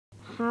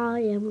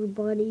Hi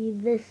everybody,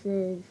 this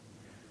is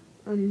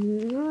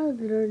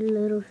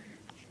another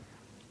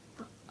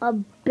a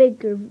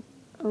bigger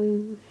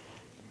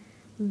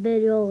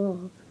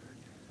video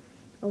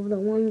of the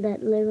one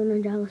that Lego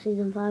Ninjago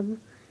Season 5.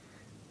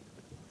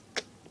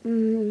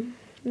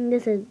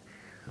 This is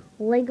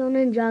Lego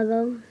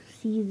Ninjago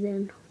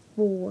Season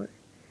 4.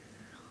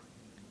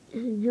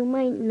 You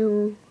might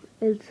know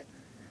it's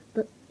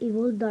the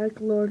Evil Dark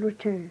Lord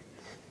Returns.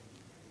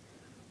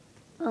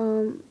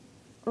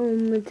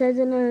 It says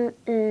in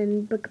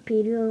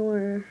Wikipedia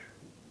or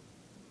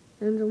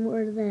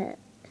somewhere that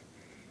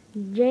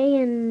Jay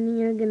and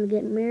Nia are gonna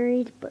get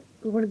married, but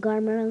Lord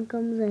Garmadon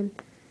comes and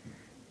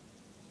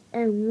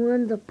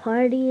runs a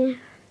party,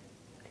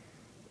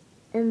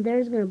 and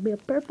there's gonna be a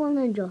purple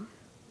ninja.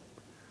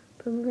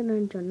 Purple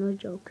ninja, no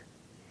joke.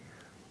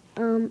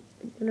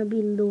 It's gonna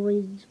be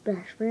Louie's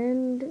best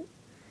friend.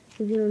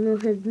 If you don't know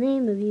his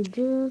name, if you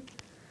do,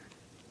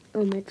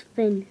 it's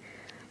Finn.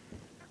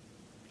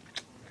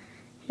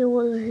 He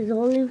was his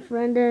only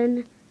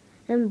friend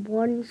in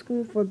boarding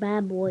school for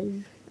bad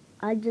boys.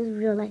 I just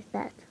realized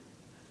that.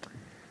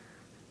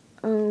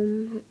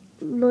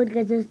 Lord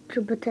gets his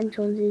true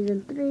potential in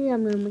season 3.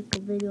 I'm gonna make a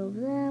video of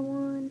that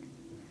one.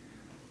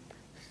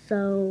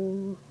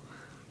 So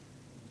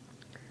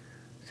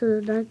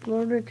the Dark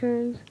Lord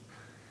returns.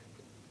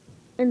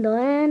 In the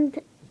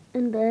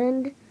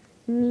end,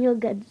 Neo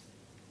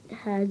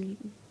has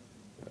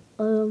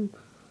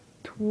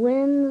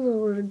twins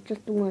or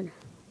just one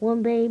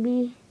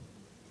baby.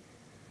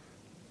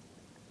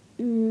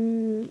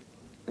 And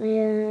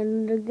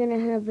they're gonna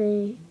have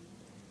a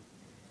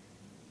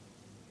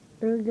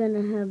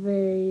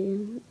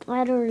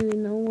I don't really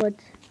know what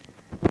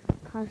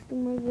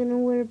costume they're gonna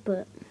wear,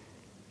 but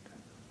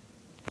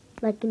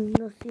like in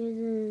the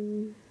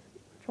season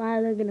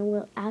 5 they're gonna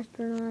wear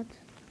astronauts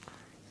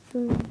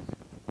suits.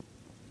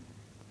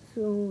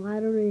 So I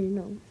don't really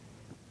know.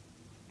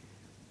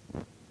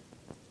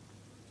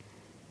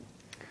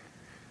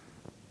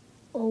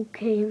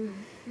 Okay,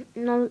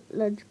 now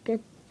let's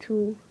get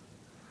to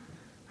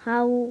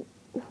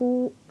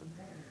who's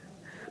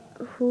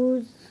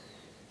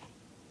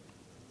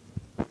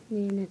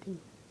nothing.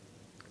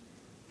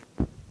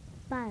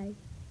 Bye.